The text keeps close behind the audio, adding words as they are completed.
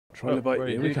Trilobite,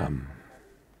 here we come.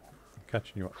 I'm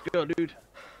catching you up. Go, dude.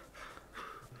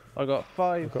 I got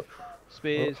 5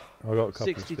 spears, I got a couple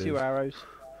 62 of spears. arrows.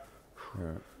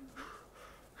 Yeah.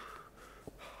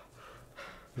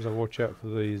 Just watch out for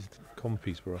these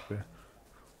compies we're up here.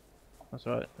 That's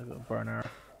right, I've got a bow and arrow.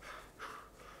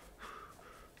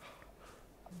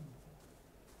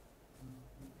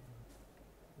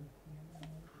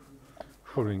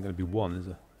 Probably ain't going to be one, is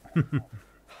there?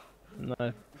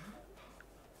 No.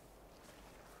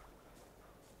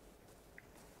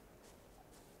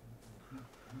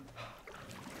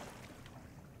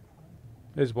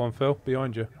 There's one, Phil,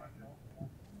 behind you.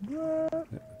 Yeah, a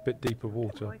bit deeper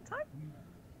water.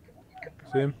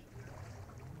 See him?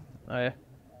 Oh yeah.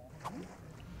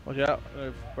 Watch out,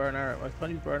 bow and arrow. I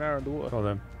can't use bow and arrow underwater. Oh,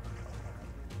 them.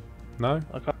 No?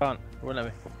 I can't, it won't let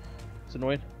me. It's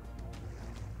annoying.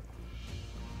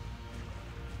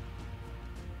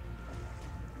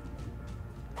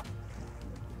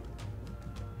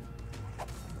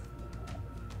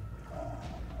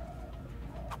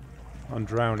 I'm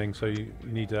drowning, so you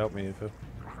need to help me here, Phil.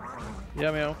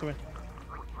 Yeah, man, I'm coming.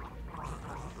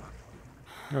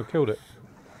 Oh, killed it.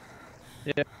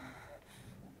 Yeah.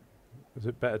 Is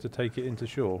it better to take it into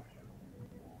shore?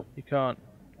 You can't.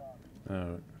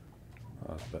 Oh,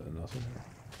 that's better than nothing.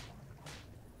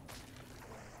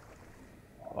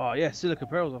 Oh yeah, silica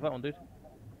pearls off that one, dude.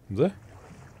 Is there?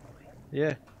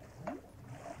 Yeah.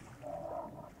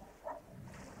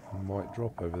 Might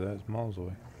drop over there, it's miles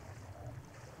away.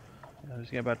 I'm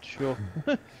just getting back to shore.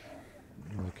 I'll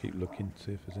keep looking to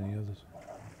see if there's any others.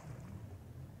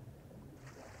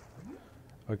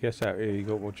 I guess out here you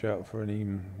got to watch out for any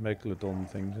megalodon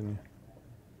things, haven't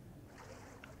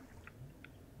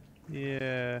you?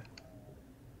 Yeah.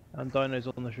 And dinos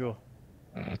on the shore.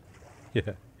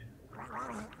 Yeah.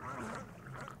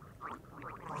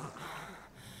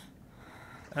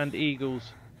 And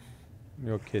eagles.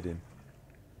 You're kidding.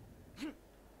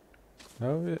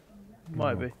 No, it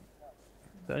Might be. Is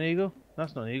that an eagle?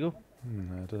 That's not an eagle.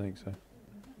 No, I don't think so. Have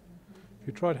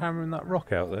you tried hammering that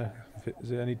rock out there?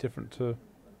 Is it any different to?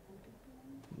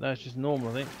 No, it's just normal,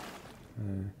 I think.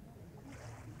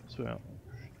 Swim out.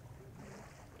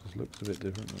 Just looks a bit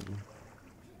different. Maybe.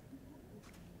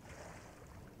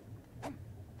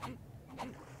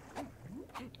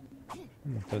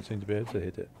 Don't seem to be able to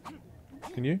hit it.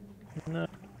 Can you? No.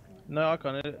 No, I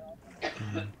can't hit it.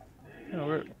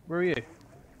 No, where are you?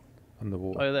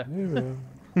 Underwater. Oh, you're there.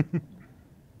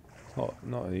 It's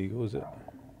not an eagle, is it?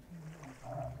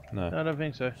 No. No, I don't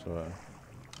think so. It's alright.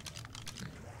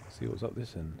 See what's up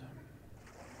this end.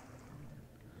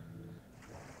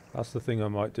 That's the thing I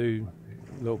might do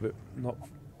a little bit, not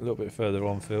a little bit further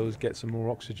on, Phil, is get some more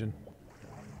oxygen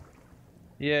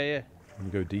Yeah, yeah.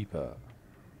 and go deeper.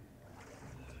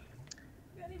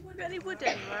 Got any wood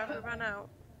anywhere? Have we run out?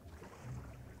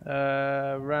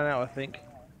 Ran out, I think.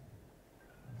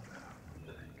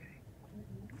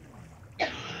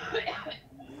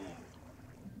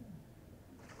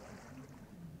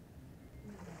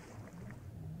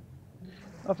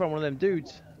 I found one of them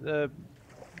dudes, the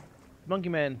monkey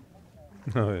man.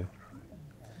 Oh yeah.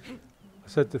 I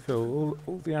said to Phil,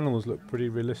 all the animals look pretty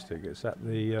realistic, except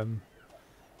the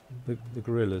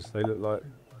gorillas. They look like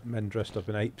men dressed up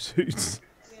in ape suits.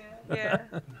 Yeah.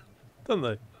 Don't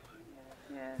they?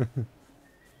 Yeah.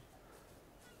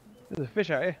 There's a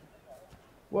fish out here.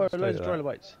 Whoa, Stay loads of there.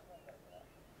 trilobites.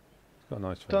 It's got a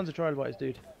nice face. Tons of trilobites,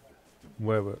 dude.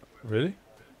 Where were really?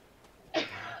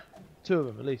 2 of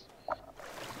them at least.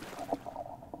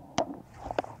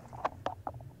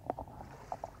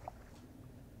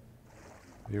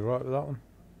 Are you right with that one?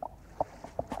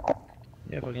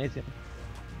 Yeah, if I can hit him.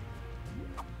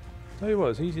 Tell you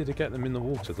what, it's easier to get them in the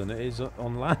water than it is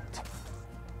on land.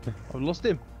 I've lost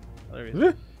him. Oh, there he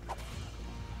is.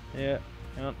 Yeah,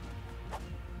 hang on.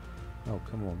 Oh,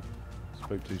 come on.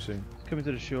 Spoke too soon. He's coming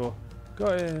to the shore.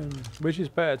 Got him. Which is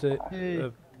better, Hey.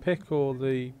 the pick or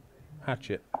the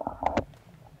hatchet?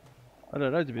 I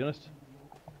don't know, to be honest.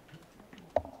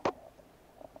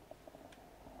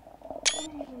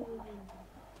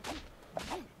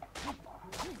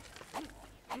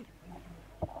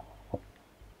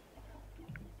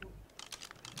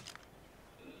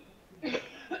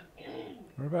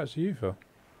 Whereabouts are you, Phil?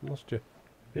 Lost you.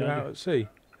 You're Behind out you. at sea.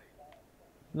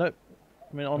 Nope.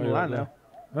 I mean, on Oh, the you're land up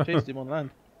now. Chased him on land.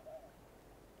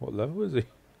 What level is he?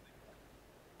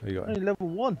 There you got Only him. level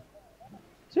 1.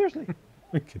 Seriously.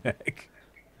 Freaking heck.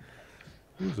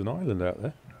 There's an island out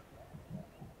there.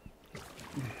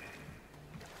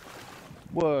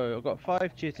 Whoa, I've got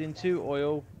 5 chitin, 2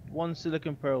 oil, 1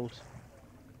 silicon pearls.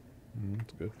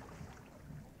 That's good.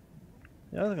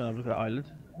 Yeah, I think I'll look at that island.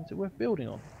 Is it worth building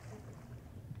on?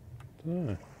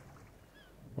 Dunno.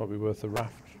 Might be worth a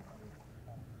raft.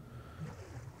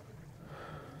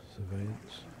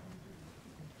 Surveillance.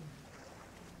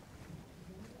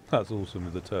 That's awesome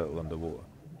with the turtle underwater.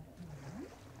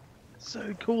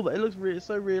 So cool that it looks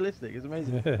so realistic. It's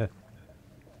amazing. Yeah.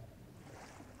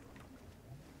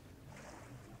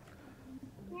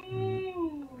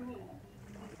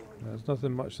 There's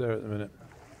nothing much there at the minute.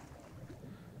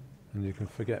 And you can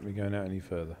forget me going out any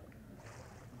further.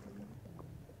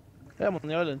 Hey, I'm on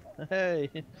the island. Hey.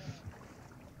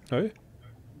 Oh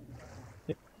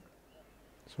yeah?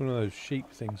 It's one of those sheep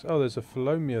things. Oh, there's a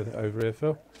Philomia over here,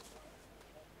 Phil.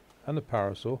 And a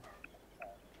parasaur.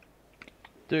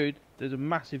 Dude, there's a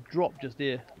massive drop just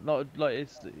here. Not like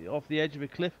it's off the edge of a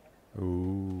cliff.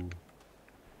 Ooh.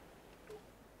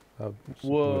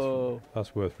 Whoa.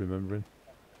 That's worth remembering.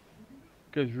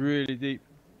 Goes really deep.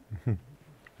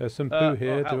 There's some poo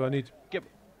here. oh, Do I need...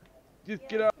 Just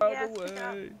get out Yes, of the get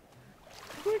out. way.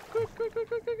 Quick, quick, quick, quick,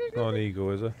 quick, quick, quick. Not an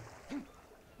eagle, is there?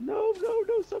 No, no,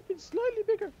 no, something slightly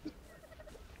bigger.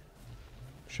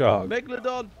 Shark.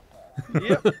 Megalodon.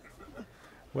 Yep.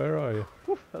 Where are you?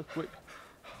 Whew, that was quick.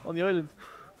 On the island.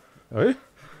 Oh, yeah?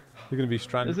 You're going to be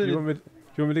stranded. Do you want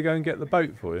me to go and get the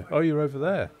boat for you? Oh, you're over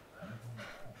there.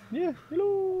 Yeah,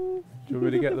 hello. Do you want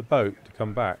me to get the boat to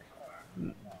come back?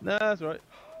 Nah, that's alright.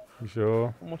 You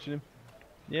sure? I'm watching him.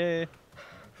 Yeah.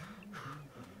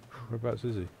 Whereabouts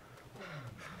is he?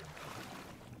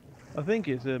 I think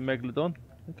it's a megalodon.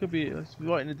 It could be. It's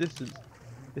right in the distance.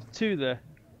 There's two there.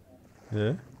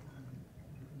 Yeah?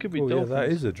 Could be Oh, yeah, dolphins. that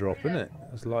is a drop, isn't it?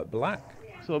 It's like black.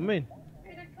 That's what I mean.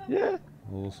 Yeah.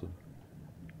 Awesome.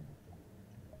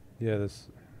 Yeah,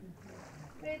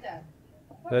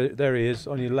 there he is,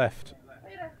 on your left.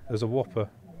 There's a whopper.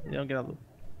 Yeah, I'm gonna have them.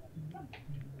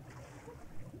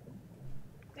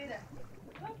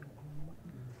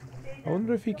 I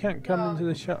wonder if he can't come into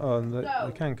the shallow. Oh,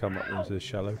 they can come up into the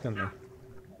shallow, can't they?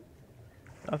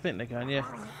 I think they can, yeah.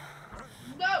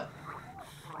 No!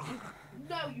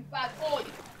 No, you bad boy!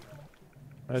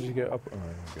 How'd you get up? Oh,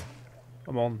 there we go.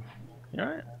 I'm on. You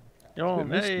alright? You're on,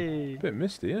 hey! Bit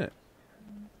misty, isn't it?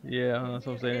 Yeah, that's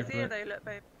what I'm saying. It's here though, look,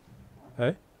 babe.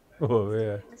 Hey? Oh,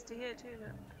 yeah. Misty here too,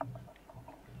 look.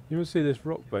 You must see this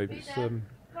rock, babe. It's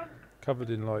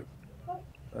covered in, like,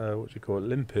 what do you call it?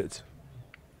 Limpet.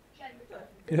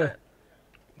 Yeah.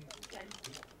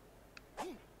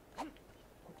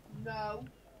 No.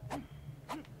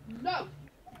 No!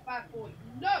 Bad boy,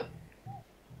 no!